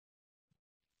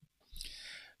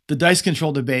The dice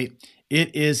control debate,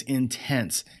 it is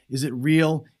intense. Is it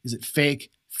real? Is it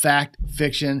fake? Fact?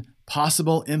 Fiction?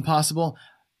 Possible? Impossible?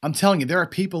 I'm telling you, there are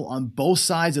people on both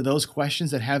sides of those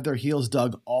questions that have their heels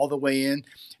dug all the way in.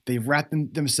 They've wrapped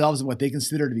themselves in what they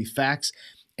consider to be facts,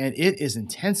 and it is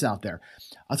intense out there.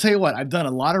 I'll tell you what, I've done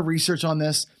a lot of research on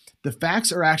this. The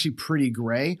facts are actually pretty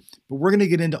gray, but we're going to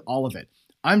get into all of it.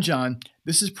 I'm John.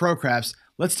 This is ProCrafts.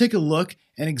 Let's take a look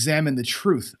and examine the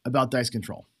truth about dice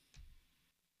control.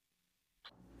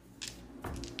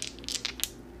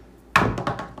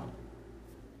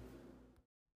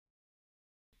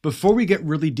 Before we get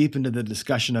really deep into the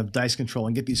discussion of dice control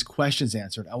and get these questions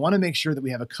answered, I want to make sure that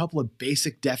we have a couple of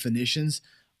basic definitions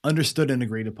understood and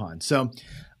agreed upon. So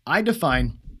I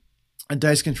define a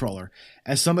dice controller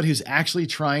as somebody who's actually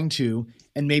trying to,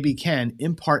 and maybe can,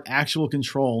 impart actual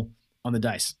control on the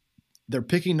dice. They're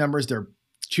picking numbers, they're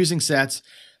choosing sets,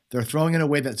 they're throwing in a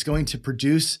way that's going to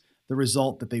produce the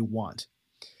result that they want.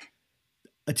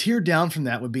 A tier down from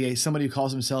that would be somebody who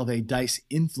calls himself a dice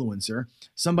influencer,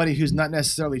 somebody who's not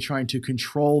necessarily trying to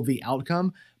control the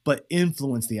outcome, but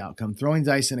influence the outcome, throwing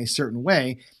dice in a certain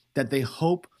way that they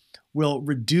hope will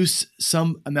reduce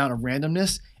some amount of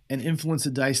randomness and influence the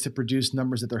dice to produce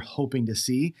numbers that they're hoping to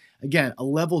see. Again, a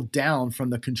level down from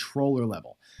the controller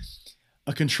level.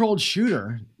 A controlled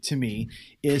shooter, to me,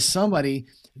 is somebody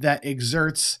that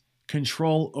exerts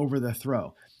control over the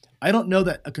throw. I don't know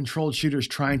that a controlled shooter is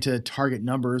trying to target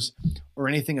numbers or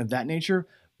anything of that nature,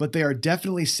 but they are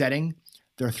definitely setting.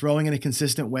 They're throwing in a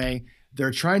consistent way. They're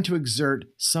trying to exert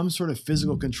some sort of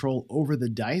physical control over the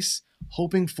dice,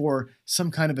 hoping for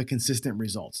some kind of a consistent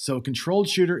result. So a controlled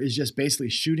shooter is just basically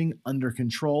shooting under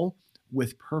control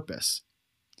with purpose.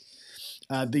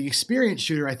 The experienced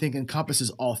shooter, I think, encompasses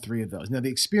all three of those. Now, the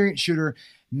experienced shooter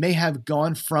may have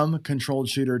gone from controlled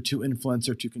shooter to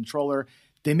influencer to controller.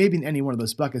 They may be in any one of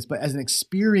those buckets, but as an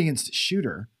experienced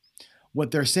shooter,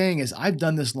 what they're saying is, I've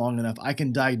done this long enough. I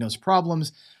can diagnose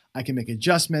problems. I can make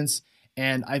adjustments.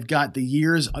 And I've got the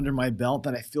years under my belt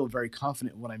that I feel very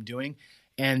confident in what I'm doing.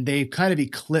 And they've kind of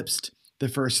eclipsed the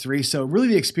first three. So really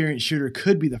the experienced shooter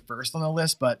could be the first on the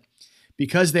list, but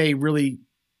because they really,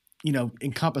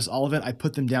 encompass all of it, I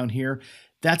put them down here.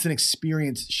 That's an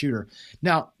experienced shooter.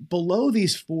 Now, below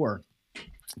these four,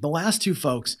 the last two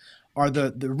folks are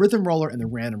the rhythm roller and the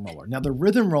random roller. Now, the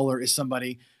rhythm roller is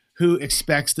somebody who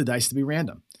expects the dice to be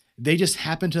random. They just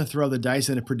happen to throw the dice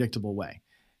in a predictable way.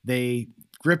 They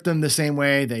grip them the same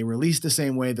way. They release the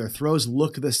same way. Their throws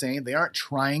look the same. They aren't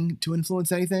trying to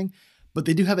influence anything, but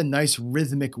they do have a nice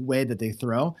rhythmic way that they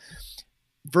throw,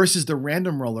 versus the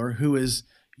random roller, who is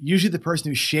usually the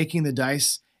person who's shaking the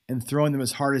dice and throwing them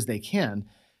as hard as they can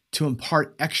to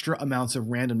impart extra amounts of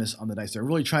randomness on the dice. They're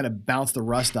really trying to bounce the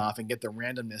rust off and get the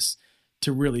randomness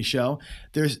to really show.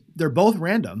 They're both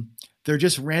random. They're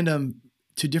just random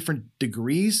to different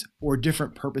degrees or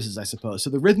different purposes, I suppose. So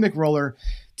the rhythmic roller,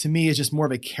 to me, is just more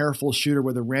of a careful shooter,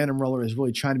 where the random roller is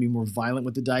really trying to be more violent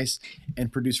with the dice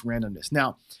and produce randomness.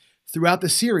 Now, throughout the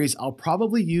series, I'll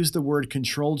probably use the word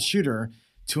controlled shooter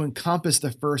to encompass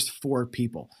the first four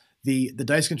people. The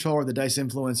dice controller, the dice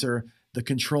influencer, the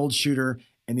controlled shooter,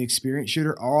 and the experienced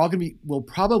shooter are all will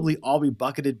probably all be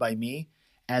bucketed by me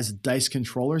as dice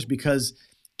controllers, because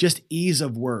just ease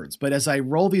of words. But as I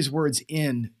roll these words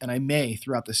in, and I may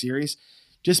throughout the series,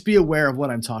 just be aware of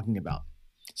what I'm talking about.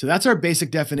 So that's our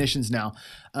basic definitions now.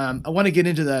 I want to get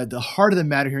into the heart of the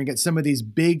matter here and get some of these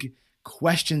big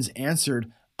questions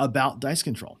answered about dice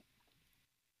control.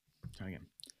 Try again.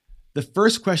 The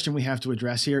first question we have to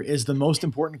address here is the most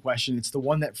important question. It's the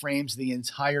one that frames the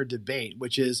entire debate,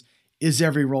 which is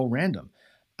every roll random?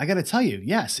 I got to tell you,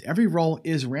 yes, every roll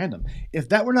is random. If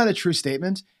that were not a true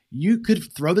statement, you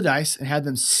could throw the dice and have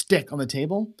them stick on the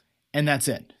table, and that's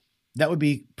it. That would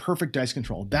be perfect dice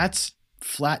control. That's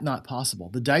flat not possible.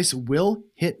 The dice will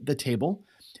hit the table,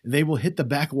 they will hit the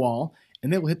back wall,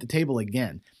 and they will hit the table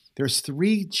again. There's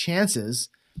three chances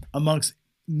amongst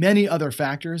many other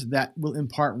factors that will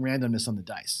impart randomness on the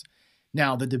dice.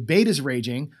 Now, the debate is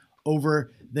raging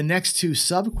over the next two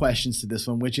sub-questions to this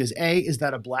one, which is A, is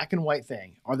that a black and white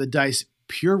thing? Are the dice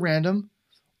pure random,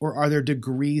 or are there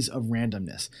degrees of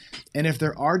randomness? And if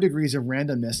there are degrees of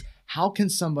randomness, how can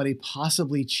somebody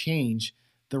possibly change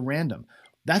the random?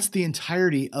 That's the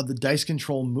entirety of the dice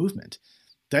control movement.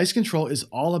 Dice control is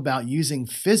all about using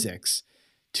physics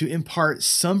to impart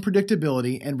some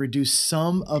predictability and reduce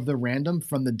some of the random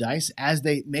from the dice as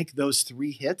they make those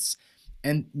three hits,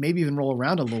 and maybe even roll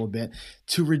around a little bit,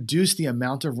 to reduce the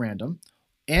amount of random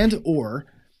and or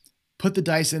put the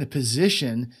dice in a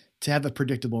position to have a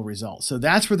predictable result. So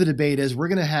that's where the debate is. We're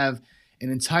going to have an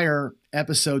entire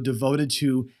episode devoted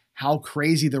to how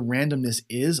crazy the randomness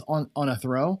is on a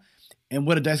throw and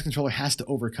what a dice controller has to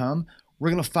overcome,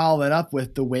 we're going to follow that up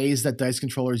with the ways that dice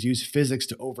controllers use physics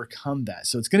to overcome that.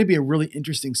 So it's going to be a really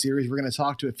interesting series. We're going to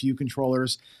talk to a few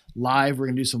controllers live. We're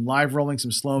going to do some live rolling,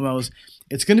 some slow-mos.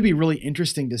 It's going to be really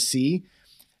interesting to see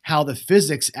how the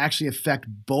physics actually affect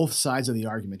both sides of the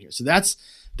argument here. So that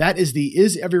is the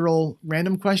is every roll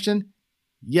random question?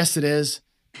 Yes, it is.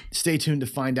 Stay tuned to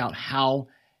find out how,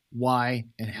 why,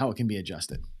 and how it can be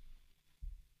adjusted.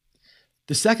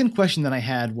 The second question that I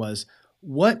had was,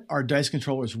 what are dice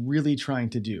controllers really trying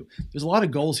to do? There's a lot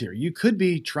of goals here. You could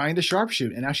be trying to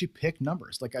sharpshoot and actually pick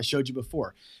numbers like I showed you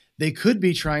before. They could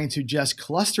be trying to just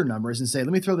cluster numbers and say,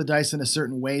 let me throw the dice in a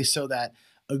certain way so that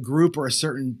a group or a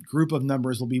certain group of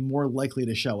numbers will be more likely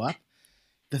to show up.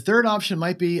 The third option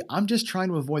might be, I'm just trying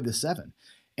to avoid the 7.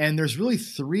 And there's really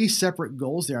 3 separate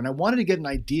goals there. And I wanted to get an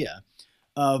idea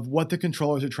of what the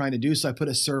controllers are trying to do. So I put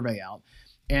a survey out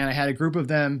and I had a group of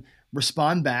them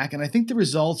respond back. And I think the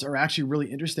results are actually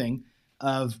really interesting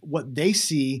of what they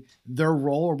see their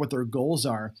role or what their goals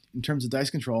are in terms of dice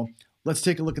control. Let's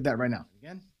take a look at that right now.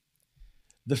 Again,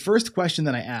 the first question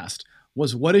that I asked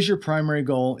was, what is your primary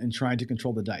goal in trying to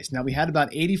control the dice? Now, we had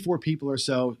about 84 people or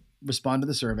so respond to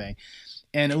the survey,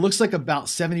 and it looks like about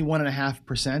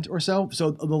 71.5% or so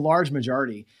the large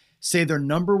majority say their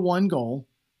number one goal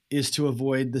is to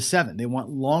avoid the 7. They want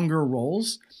longer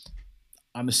rolls,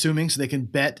 I'm assuming, so they can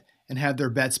bet and have their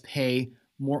bets pay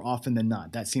more often than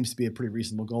not. That seems to be a pretty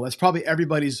reasonable goal. That's probably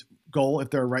everybody's goal if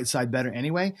they're a right side bettor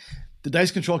anyway. The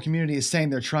dice control community is saying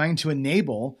they're trying to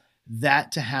enable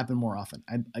that to happen more often.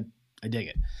 I dig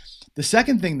it. The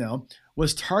second thing, though,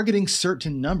 was targeting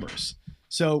certain numbers.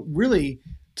 So really,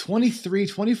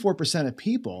 24% of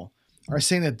people are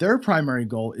saying that their primary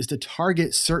goal is to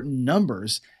target certain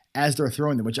numbers as they're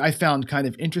throwing them, which I found kind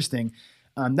of interesting.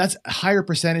 That's a higher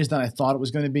percentage than I thought it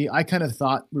was going to be. I kind of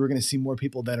thought we were going to see more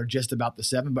people that are just about the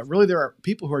 7, but really there are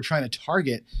people who are trying to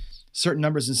target certain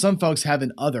numbers, and some folks have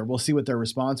an other. We'll see what their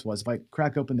response was. If I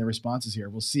crack open their responses here,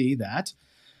 we'll see that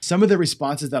some of the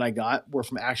responses that I got were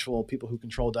from actual people who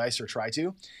control dice or try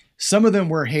to. Some of them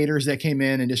were haters that came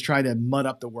in and just tried to mud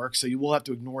up the work, so you will have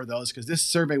to ignore those because this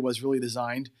survey was really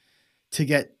designed to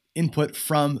get input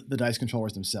from the dice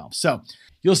controllers themselves. So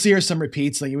you'll see here some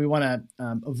repeats. Like we want to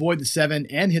avoid the 7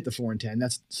 and hit the 4 and 10.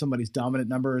 That's somebody's dominant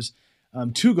numbers.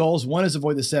 2 goals. 1 is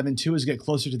avoid the 7. 2 is get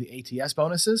closer to the ATS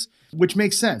bonuses, which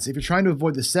makes sense. If you're trying to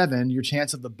avoid the 7, your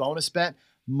chance of the bonus bet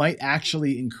might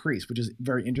actually increase, which is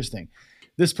very interesting.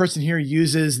 This person here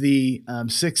uses the 5,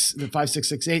 6,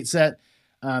 6, 8 set.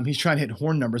 He's trying to hit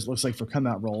horn numbers, it looks like, for come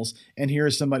out rolls. And here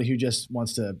is somebody who just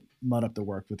wants to mud up the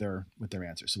work with their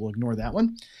answer. So we'll ignore that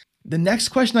one. The next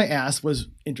question I asked was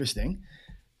interesting.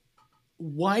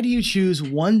 Why do you choose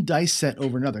one dice set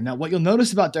over another? Now, what you'll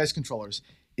notice about dice controllers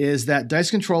is that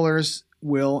dice controllers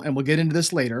will, and we'll get into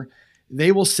this later,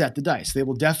 they will set the dice. They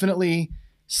will definitely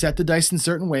set the dice in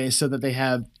certain ways so that they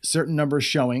have certain numbers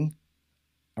showing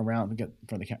around, get in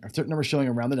front of the camera, certain numbers showing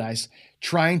around the dice,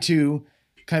 trying to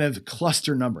kind of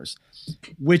cluster numbers,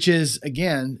 which is,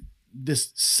 again,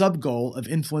 this sub-goal of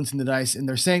influencing the dice. And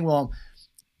they're saying, well,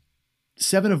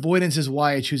 7 avoidance is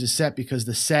why I choose a set because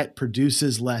the set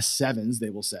produces less 7s, they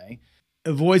will say.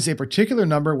 Avoids a particular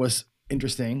number was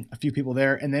interesting, a few people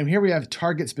there. And then here we have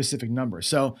target specific numbers.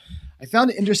 So I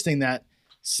found it interesting that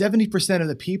 70% of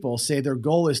the people say their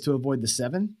goal is to avoid the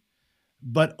 7,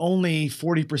 but only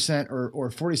 40% or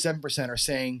 47% are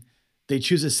saying they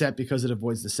choose a set because it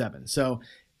avoids the 7. So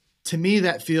to me,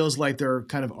 that feels like they're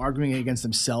kind of arguing against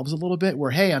themselves a little bit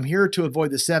where, hey, I'm here to avoid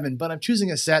the 7, but I'm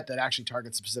choosing a set that actually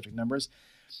targets specific numbers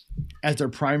as their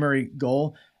primary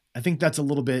goal. I think that's a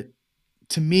little bit,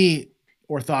 to me,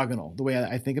 orthogonal, the way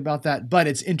I think about that, but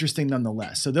it's interesting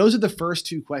nonetheless. So those are the first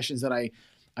 2 questions that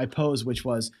I posed, which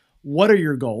was, what are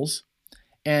your goals?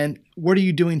 And what are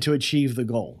you doing to achieve the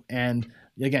goal? And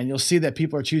again, you'll see that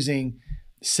people are choosing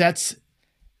sets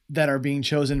that are being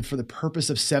chosen for the purpose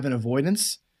of 7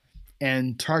 avoidance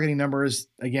and targeting numbers.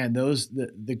 Again,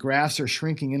 the graphs are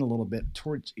shrinking in a little bit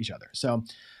towards each other. So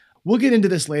we'll get into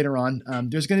this later on.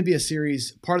 There's going to be a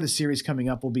series, part of the series coming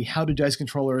up will be how do dice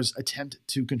controllers attempt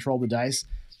to control the dice.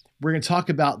 We're going to talk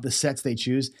about the sets they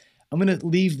choose. I'm going to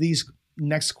leave these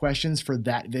next questions for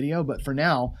that video, but for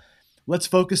now, let's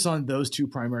focus on those 2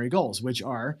 primary goals, which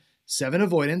are 7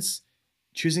 avoidance,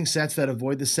 choosing sets that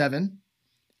avoid the 7.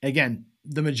 Again,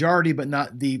 the majority, but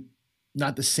not the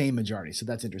same majority. So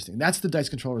that's interesting. That's the dice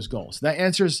controller's goal. So that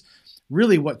answers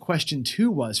really what question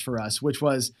 2 was for us, which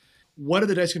was, what are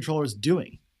the dice controllers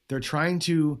doing? They're trying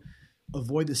to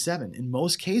avoid the 7. In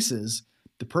most cases,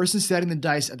 the person setting the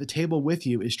dice at the table with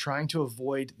you is trying to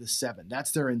avoid the 7.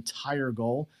 That's their entire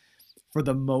goal. for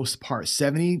the most part.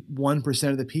 71%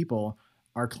 of the people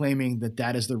are claiming that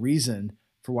that is the reason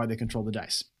for why they control the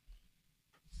dice.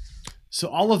 So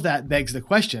all of that begs the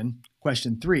question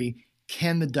 3,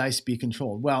 can the dice be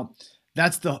controlled? Well,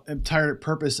 that's the entire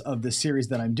purpose of the series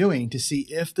that I'm doing, to see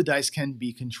if the dice can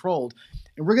be controlled.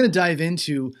 And we're going to dive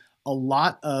into a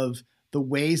lot of the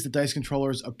ways the dice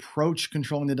controllers approach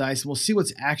controlling the dice. We'll see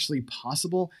what's actually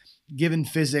possible given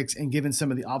physics and given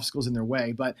some of the obstacles in their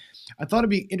way. But I thought it'd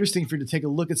be interesting for you to take a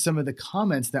look at some of the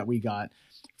comments that we got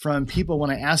from people when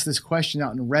I asked this question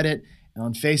out in Reddit and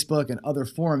on Facebook and other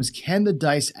forums. Can the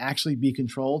dice actually be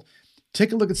controlled?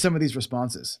 Take a look at some of these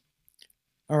responses.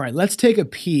 All right, let's take a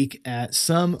peek at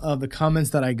some of the comments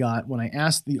that I got when I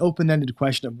asked the open-ended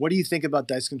question of what do you think about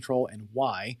dice control and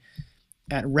why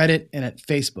at Reddit and at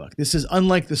Facebook. This is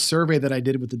unlike the survey that I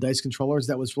did with the dice controllers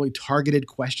that was really targeted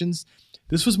questions.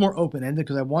 This was more open-ended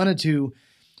because I wanted to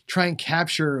try and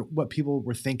capture what people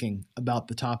were thinking about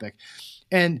the topic.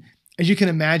 And as you can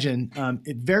imagine,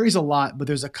 it varies a lot, but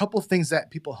there's a couple things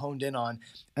that people honed in on.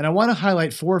 And I want to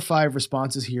highlight 4 or 5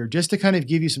 responses here just to kind of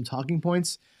give you some talking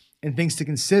points and things to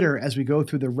consider as we go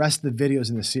through the rest of the videos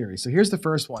in the series. So here's the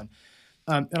first one.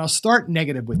 And I'll start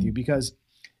negative with you because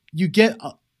you get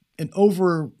an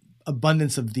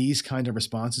overabundance of these kind of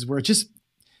responses where it's just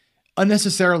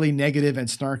unnecessarily negative and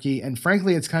snarky. And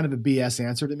frankly, it's kind of a BS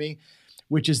answer to me,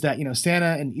 which is that,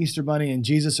 Santa and Easter Bunny and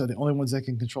Jesus are the only ones that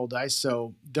can control dice.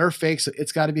 So they're fake, so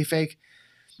it's got to be fake.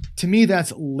 To me,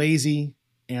 that's lazy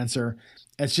answer.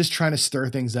 It's just trying to stir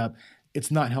things up.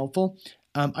 It's not helpful.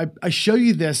 I show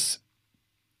you this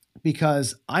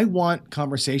because I want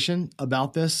conversation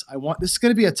about this. This is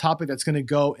going to be a topic that's going to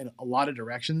go in a lot of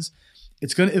directions.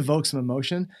 It's going to evoke some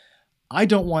emotion. I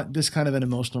don't want this kind of an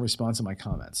emotional response in my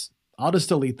comments. I'll just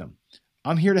delete them.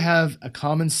 I'm here to have a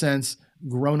common sense,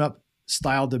 grown-up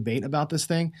style debate about this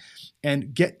thing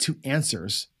and get to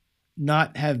answers,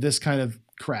 not have this kind of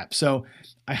crap. So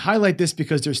I highlight this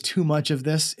because there's too much of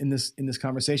this in this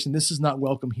conversation. This is not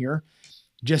welcome here,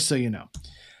 just so you know.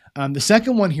 The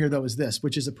second one here, though, is this,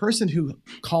 which is a person who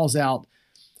calls out,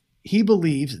 he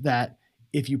believes that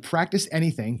if you practice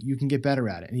anything, you can get better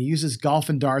at it. And he uses golf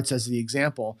and darts as the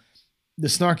example. The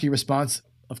snarky response,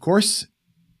 of course,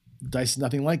 dice is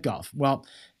nothing like golf. Well,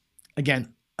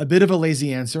 again, a bit of a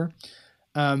lazy answer,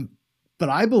 but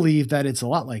I believe that it's a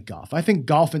lot like golf. I think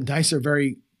golf and dice are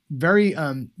very, very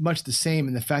much the same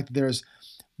in the fact that there's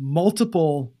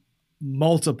multiple,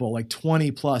 like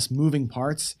 20 plus moving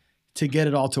parts to get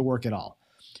it all to work at all.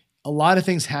 A lot of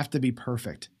things have to be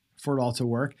perfect for it all to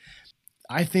work.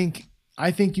 I think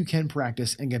you can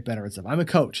practice and get better at stuff. I'm a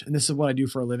coach, and this is what I do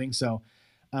for a living. So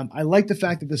I like the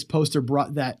fact that this poster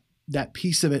brought that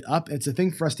piece of it up. It's a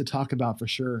thing for us to talk about for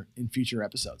sure in future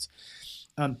episodes.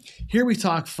 Here we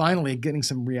talk finally getting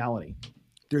some reality.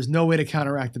 There's no way to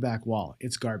counteract the back wall.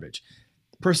 It's garbage.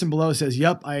 The person below says,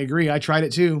 yep, I agree. I tried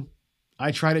it too.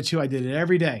 I did it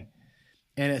every day.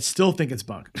 And I still think it's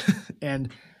bunk.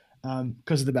 And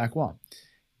because of the back wall.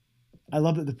 I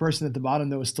love that the person at the bottom,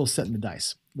 though, is still setting the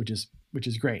dice, which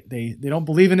is great. They don't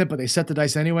believe in it, but they set the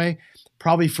dice anyway,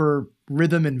 probably for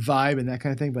rhythm and vibe and that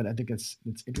kind of thing. But I think it's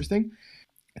interesting.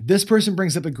 This person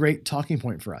brings up a great talking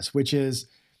point for us, which is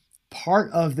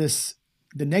part of this.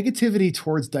 The negativity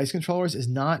towards dice controllers is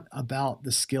not about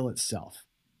the skill itself.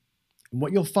 And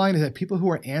what you'll find is that people who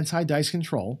are anti-dice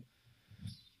control,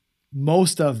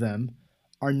 most of them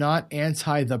are not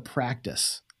anti the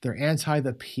practice. They're anti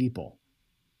the people.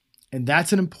 And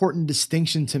that's an important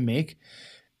distinction to make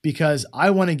because I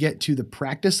want to get to the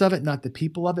practice of it, not the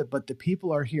people of it, but the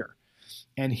people are here.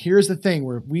 And here's the thing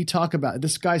where we talk about,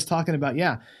 this guy's talking about,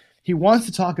 he wants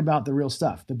to talk about the real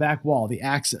stuff, the back wall, the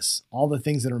axis, all the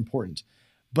things that are important.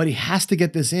 But he has to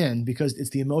get this in because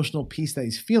it's the emotional piece that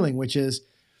he's feeling, which is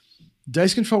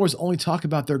dice controllers only talk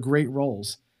about their great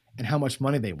rolls and how much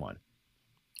money they won,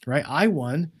 right? I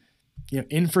won,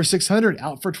 in for 600,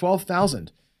 out for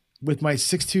 12,000 with my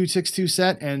 6-2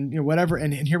 set and whatever.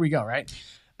 And here we go, right?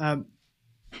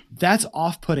 That's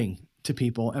off-putting to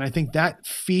people. And I think that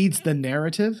feeds the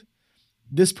narrative.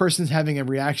 This person's having a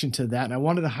reaction to that. And I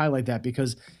wanted to highlight that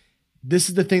because this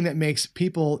is the thing that makes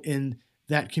people in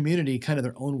that community kind of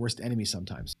their own worst enemy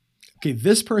sometimes. Okay,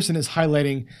 this person is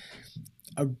highlighting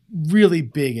a really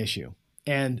big issue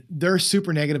and they're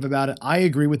super negative about it. I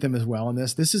agree with them as well on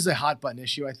this. This is a hot button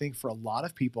issue, I think, for a lot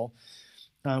of people,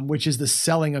 which is the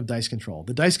selling of dice control,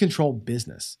 the dice control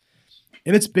business.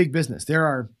 And it's big business.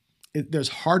 There's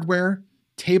hardware,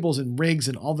 tables and rigs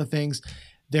and all the things.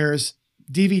 There's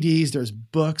DVDs, there's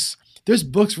books. There's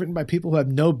books written by people who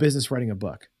have no business writing a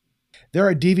book. There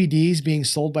are DVDs being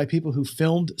sold by people who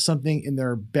filmed something in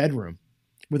their bedroom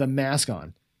with a mask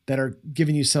on that are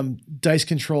giving you some dice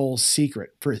control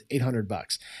secret for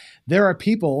 $800. There are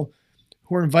people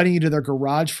who are inviting you to their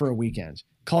garage for a weekend,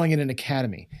 calling it an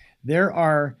academy. There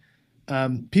are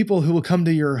people who will come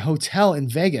to your hotel in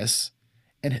Vegas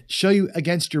and show you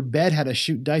against your bed how to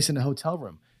shoot dice in a hotel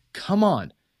room. Come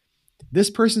on. This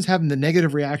person's having the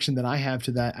negative reaction that I have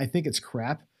to that. I think it's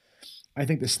crap. I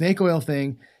think the snake oil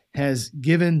thing has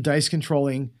given dice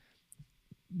controlling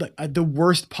the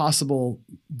worst possible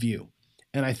view.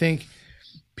 And I think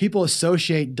people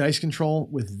associate dice control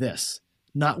with this,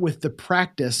 not with the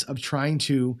practice of trying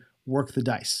to work the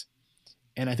dice.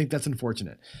 And I think that's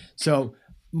unfortunate. So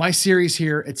my series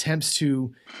here attempts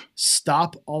to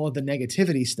stop all of the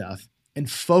negativity stuff and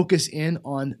focus in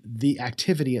on the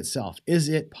activity itself. Is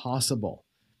it possible?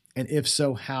 And if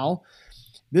so, how?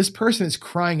 This person is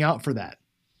crying out for that,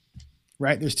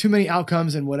 right? There's too many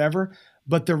outcomes and whatever,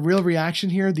 but the real reaction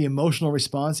here, the emotional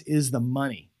response, is the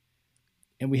money.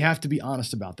 And we have to be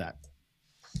honest about that.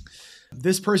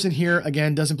 This person here,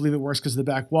 again, doesn't believe it works because of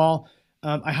the back wall.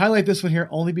 I highlight this one here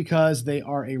only because they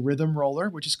are a rhythm roller,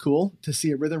 which is cool to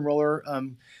see a rhythm roller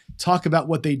talk about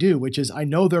what they do, which is, I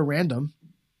know they're random,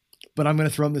 but I'm going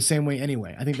to throw them the same way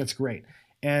anyway. I think that's great.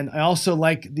 And I also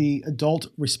like the adult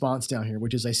response down here,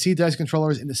 which is, I see dice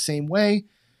controllers in the same way.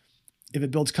 If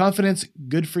it builds confidence,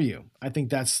 good for you. I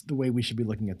think that's the way we should be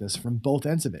looking at this from both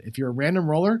ends of it. If you're a random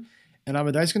roller and I'm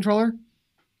a dice controller,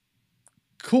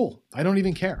 cool. I don't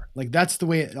even care. Like, that's the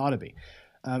way it ought to be.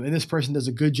 And this person does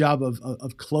a good job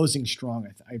of closing strong.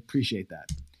 I appreciate that.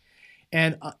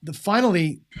 And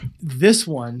finally, this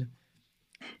one,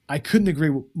 I couldn't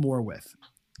agree more with.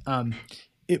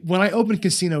 When I open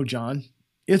Casino John,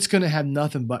 it's going to have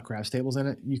nothing but craps tables in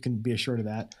it. You can be assured of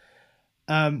that.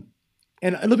 And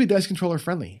it'll be dice controller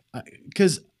friendly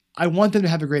because I want them to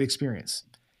have a great experience.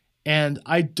 And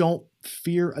I don't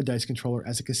fear a dice controller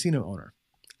as a casino owner.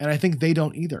 And I think they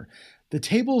don't either. The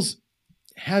tables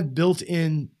have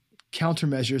built-in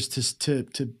countermeasures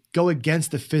to go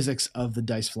against the physics of the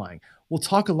dice flying. We'll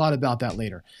talk a lot about that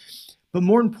later. But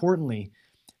more importantly,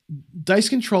 dice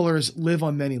controllers live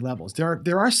on many levels.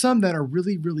 There are some that are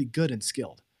really, really good and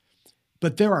skilled,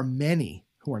 but there are many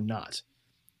who are not.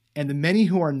 And the many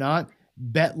who are not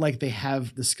bet like they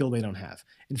have the skill they don't have.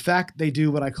 In fact, they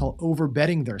do what I call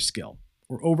overbetting their skill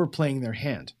or overplaying their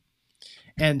hand.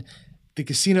 And the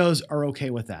casinos are okay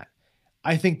with that.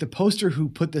 I think the poster who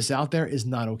put this out there is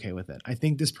not okay with it. I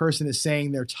think this person is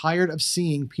saying they're tired of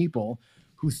seeing people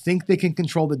who think they can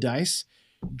control the dice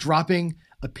dropping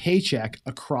a paycheck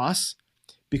across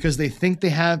because they think they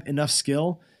have enough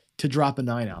skill to drop a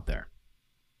 9 out there.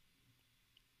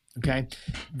 Okay?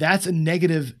 That's a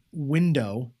negative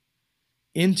window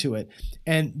into it.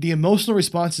 And the emotional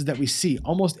responses that we see,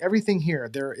 almost everything here,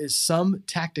 there is some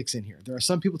tactics in here. There are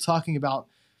some people talking about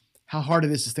how hard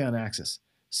it is to stay on axis.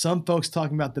 Some folks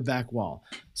talking about the back wall.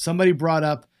 Somebody brought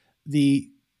up the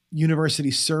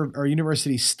university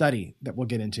study that we'll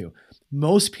get into.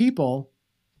 Most people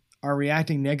are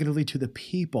reacting negatively to the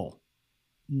people,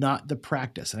 not the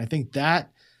practice. And I think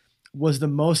that was the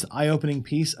most eye-opening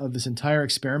piece of this entire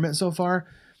experiment so far,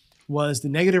 was the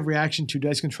negative reaction to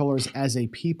dice controllers as a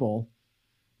people,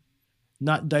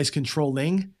 not dice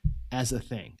controlling as a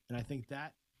thing. And I think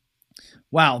that,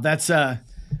 wow, that's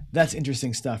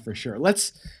interesting stuff for sure.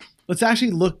 Let's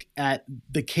actually look at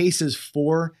the cases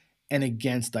for and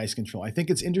against dice control. I think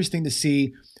it's interesting to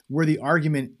see where the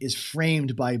argument is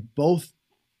framed by both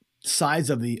sides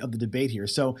of the debate here.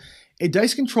 So a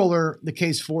dice controller, the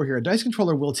case for here, a dice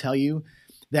controller will tell you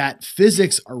that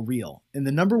physics are real. And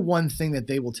the number one thing that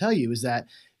they will tell you is that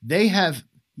they have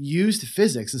used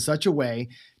physics in such a way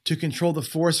to control the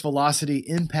force, velocity,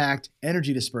 impact,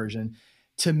 energy dispersion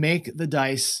to make the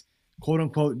dice, quote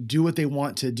unquote, do what they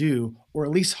want to do, or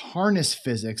at least harness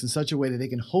physics in such a way that they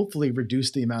can hopefully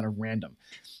reduce the amount of random.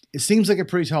 It seems like a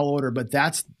pretty tall order, but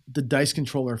that's the dice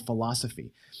controller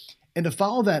philosophy. And to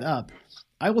follow that up,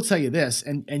 I will tell you this,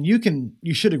 and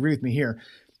you should agree with me here.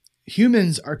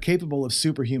 Humans are capable of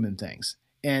superhuman things.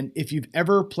 And if you've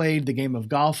ever played the game of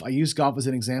golf, I use golf as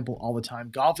an example all the time.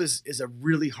 Golf is a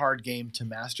really hard game to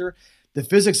master. The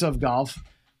physics of golf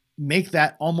make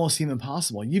that almost seem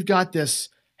impossible. You've got this,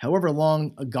 however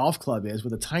long a golf club is,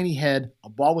 with a tiny head, a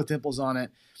ball with dimples on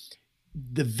it,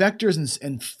 the vectors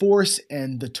and force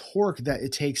and the torque that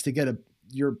it takes to get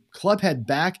your club head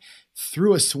back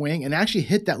through a swing and actually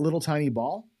hit that little tiny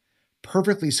ball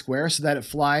perfectly square so that it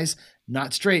flies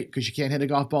not straight, because you can't hit a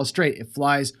golf ball straight. It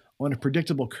flies on a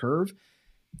predictable curve.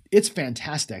 It's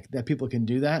fantastic that people can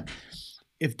do that.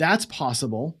 If that's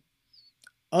possible,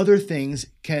 other things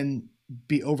can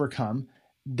be overcome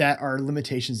that are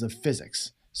limitations of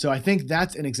physics. So I think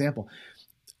that's an example.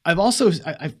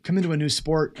 I've come into a new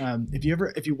sport.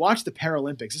 If you watch the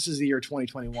Paralympics, this is the year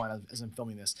 2021 as I'm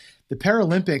filming this. The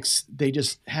Paralympics, they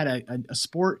just had a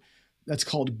sport that's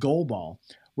called goalball,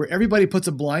 where everybody puts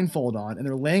a blindfold on and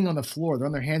they're laying on the floor. They're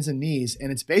on their hands and knees,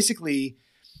 and it's basically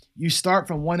you start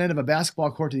from one end of a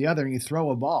basketball court to the other and you throw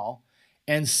a ball,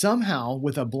 and somehow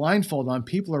with a blindfold on,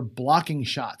 people are blocking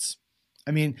shots.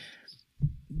 I mean,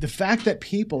 the fact that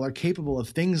people are capable of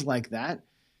things like that,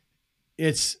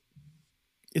 it's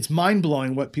mind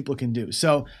blowing what people can do.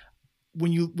 So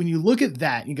when you look at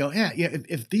that, you go, yeah.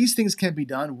 If these things can be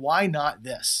done, why not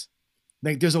this?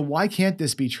 Like there's a why can't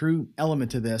this be true element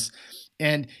to this,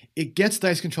 and it gets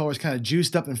dice controllers kind of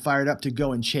juiced up and fired up to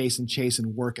go and chase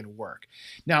and work and work.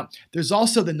 Now there's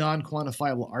also the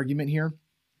non-quantifiable argument here,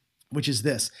 which is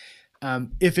this: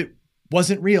 if it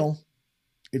wasn't real,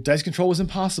 if dice control was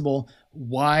impossible,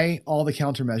 why all the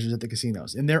countermeasures at the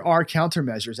casinos? And there are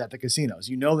countermeasures at the casinos.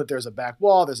 You know that there's a back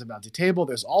wall, there's a bounty table,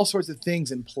 there's all sorts of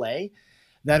things in play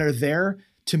that are there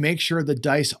to make sure the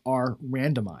dice are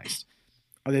randomized.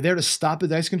 Are they there to stop the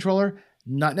dice controller?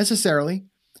 Not necessarily,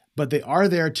 but they are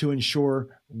there to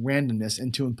ensure randomness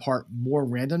and to impart more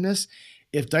randomness.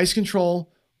 If dice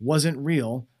control wasn't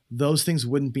real, those things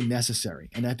wouldn't be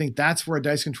necessary. And I think that's where a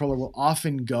dice controller will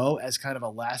often go as kind of a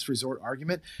last resort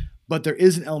argument, but there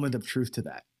is an element of truth to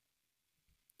that.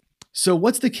 So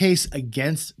what's the case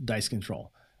against dice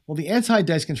control? Well, the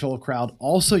anti-dice control crowd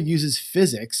also uses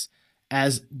physics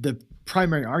as the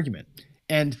primary argument.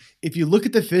 And if you look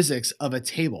at the physics of a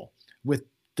table with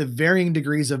the varying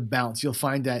degrees of bounce, you'll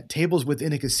find that tables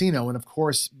within a casino, and of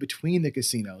course between the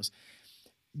casinos,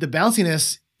 the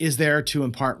bounciness is there to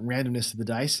impart randomness to the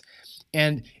dice.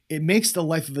 And it makes the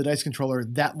life of the dice controller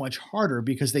that much harder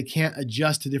because they can't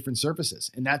adjust to different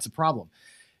surfaces. And that's a problem.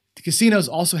 The casinos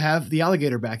also have the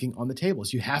alligator backing on the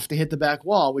tables. You have to hit the back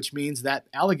wall, which means that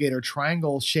alligator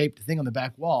triangle-shaped thing on the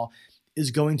back wall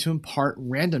is going to impart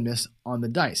randomness on the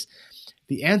dice.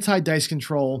 The anti-dice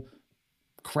control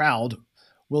crowd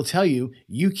will tell you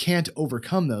you can't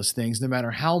overcome those things no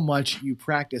matter how much you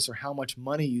practice or how much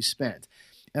money you spend.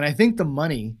 And I think the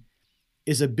money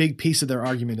is a big piece of their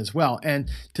argument as well. And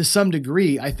to some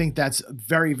degree, I think that's a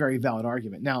very, very valid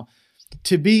argument. Now,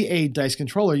 to be a dice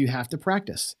controller, you have to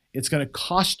practice. It's going to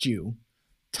cost you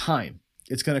time.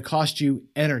 It's going to cost you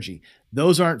energy.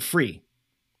 Those aren't free.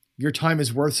 Your time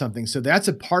is worth something. So that's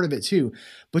a part of it too.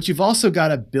 But you've also got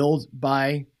to build,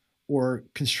 buy, or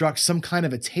construct some kind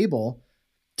of a table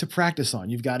to practice on.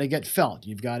 You've got to get felt.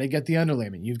 You've got to get the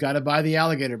underlayment. You've got to buy the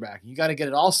alligator back. You got to get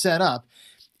it all set up.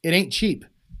 It ain't cheap.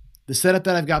 The setup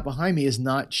that I've got behind me is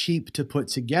not cheap to put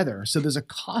together. So there's a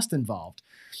cost involved,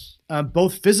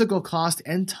 both physical cost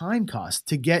and time cost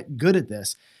to get good at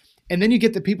this. And then you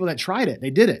get the people that tried it. They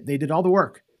did it. They did all the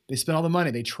work. They spent all the money.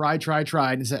 They tried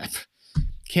and said,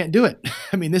 can't do it.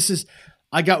 I mean,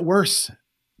 I got worse.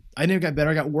 I never got better.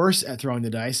 I got worse at throwing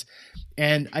the dice.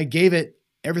 And I gave it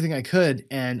everything I could,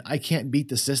 and I can't beat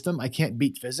the system. I can't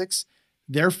beat physics.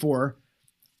 Therefore,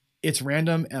 it's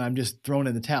random and I'm just throwing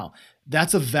in the towel.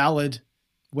 That's a valid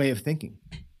way of thinking.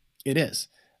 It is.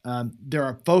 There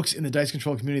are folks in the dice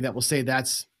control community that will say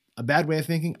that's a bad way of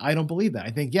thinking. I don't believe that. I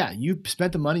think, yeah, you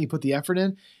spent the money, you put the effort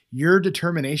in, your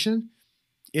determination,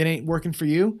 it ain't working for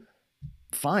you.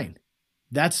 Fine.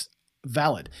 That's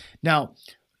valid. Now,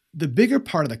 the bigger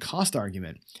part of the cost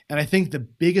argument, and I think the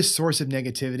biggest source of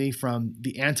negativity from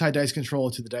the anti-dice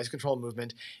control to the dice control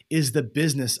movement, is the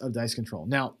business of dice control.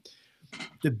 Now,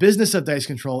 the business of dice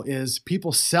control is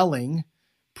people selling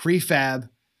prefab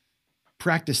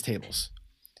practice tables,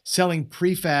 selling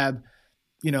prefab,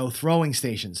 throwing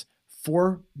stations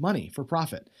for money, for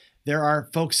profit. There are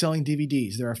folks selling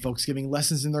DVDs. There are folks giving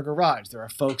lessons in their garage. There are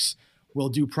folks will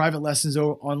do private lessons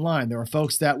online. There are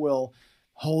folks that will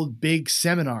hold big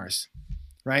seminars,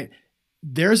 right?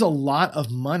 There's a lot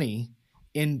of money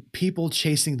in people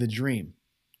chasing the dream,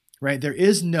 right? There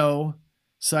is no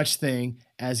such thing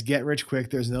as get rich quick.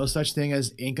 There's no such thing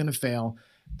as ain't gonna fail.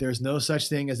 There's no such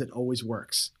thing as it always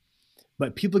works.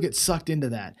 But people get sucked into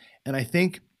that. And I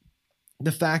think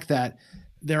the fact that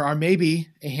there are maybe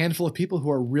a handful of people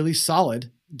who are really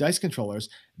solid dice controllers,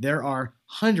 there are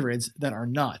hundreds that are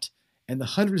not. And the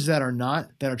hundreds that are not,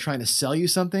 that are trying to sell you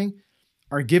something,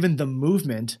 are given the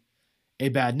movement a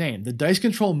bad name. The dice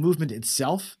control movement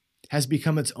itself has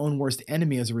become its own worst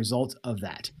enemy as a result of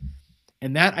that.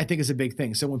 And that, I think, is a big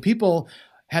thing. So when people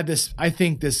had this, I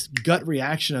think, this gut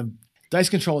reaction of dice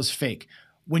control is fake,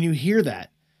 when you hear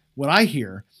that, what I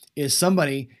hear is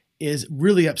somebody is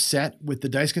really upset with the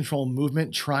dice control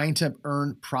movement trying to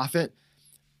earn profit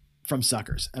from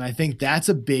suckers. And I think that's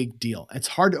a big deal. It's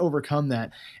hard to overcome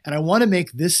that. And I want to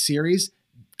make this series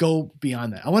go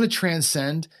beyond that. I want to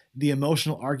transcend the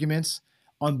emotional arguments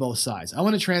on both sides. I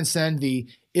want to transcend the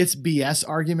it's BS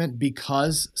argument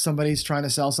because somebody's trying to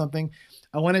sell something.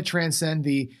 I want to transcend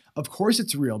the, of course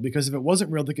it's real, because if it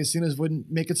wasn't real, the casinos wouldn't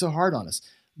make it so hard on us.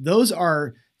 Those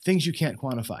are things you can't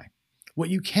quantify. What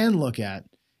you can look at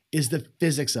is the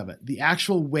physics of it, the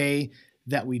actual way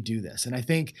that we do this. And I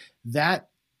think that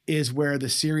is where the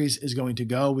series is going to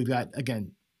go. We've got,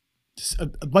 again,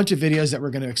 a bunch of videos that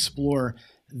we're going to explore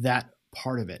that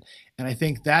part of it. And I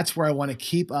think that's where I want to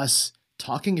keep us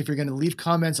talking. If you're going to leave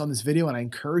comments on this video, and I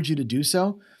encourage you to do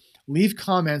so, leave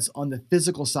comments on the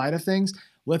physical side of things.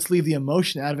 Let's leave the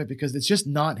emotion out of it because it's just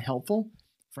not helpful,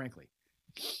 frankly.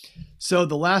 So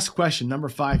the last question, number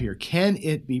 5 here, can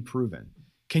it be proven?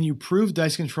 Can you prove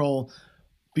dice control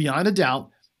beyond a doubt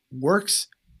works,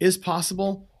 is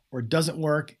possible, or doesn't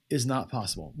work, is not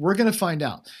possible? We're going to find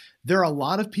out. There are a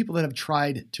lot of people that have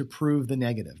tried to prove the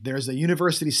negative. There's a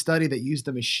university study that used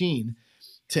a machine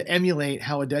to emulate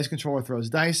how a dice controller throws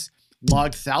dice,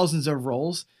 logged thousands of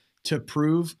rolls to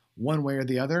prove one way or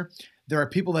the other. There are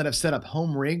people that have set up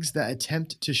home rigs that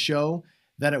attempt to show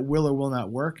that it will or will not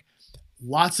work.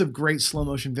 Lots of great slow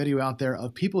motion video out there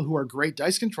of people who are great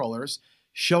dice controllers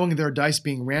showing their dice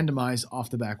being randomized off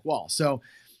the back wall. So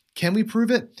can we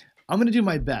prove it? I'm going to do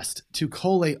my best to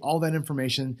collate all that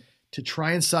information, to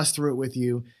try and suss through it with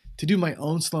you, to do my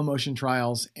own slow motion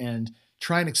trials and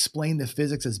try and explain the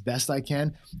physics as best I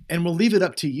can. And we'll leave it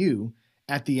up to you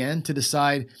at the end to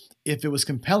decide if it was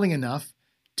compelling enough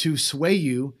to sway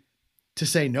you to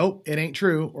say, nope, it ain't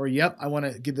true, or yep, I want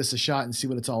to give this a shot and see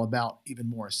what it's all about even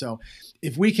more. So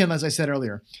if we can, as I said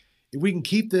earlier, if we can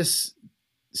keep this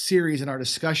series and our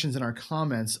discussions and our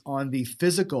comments on the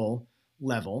physical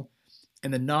level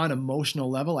and the non-emotional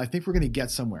level, I think we're going to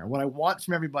get somewhere. What I want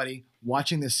from everybody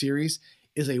watching this series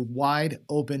is a wide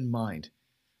open mind.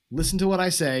 Listen to what I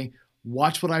say,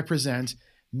 watch what I present,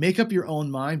 make up your own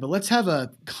mind, but let's have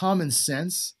a common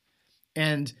sense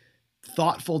and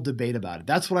thoughtful debate about it.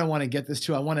 That's what I want to get this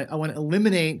to. I want to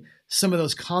eliminate some of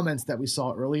those comments that we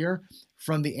saw earlier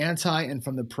from the anti and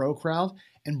from the pro crowd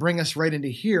and bring us right into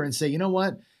here and say, you know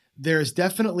what? There's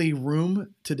definitely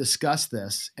room to discuss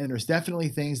this, and there's definitely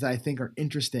things that I think are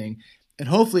interesting, and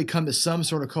hopefully come to some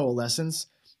sort of coalescence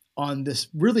on this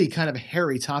really kind of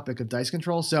hairy topic of dice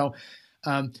control. So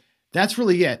that's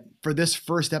really it for this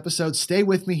first episode. Stay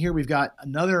with me here. We've got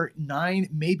another 9,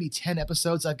 maybe 10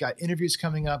 episodes. I've got interviews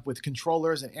coming up with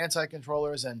controllers and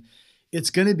anti-controllers, and it's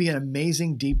going to be an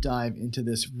amazing deep dive into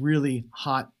this really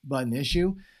hot button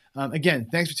issue. Again,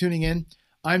 thanks for tuning in.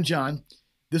 I'm John.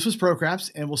 This was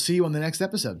ProCraps, and we'll see you on the next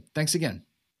episode. Thanks again.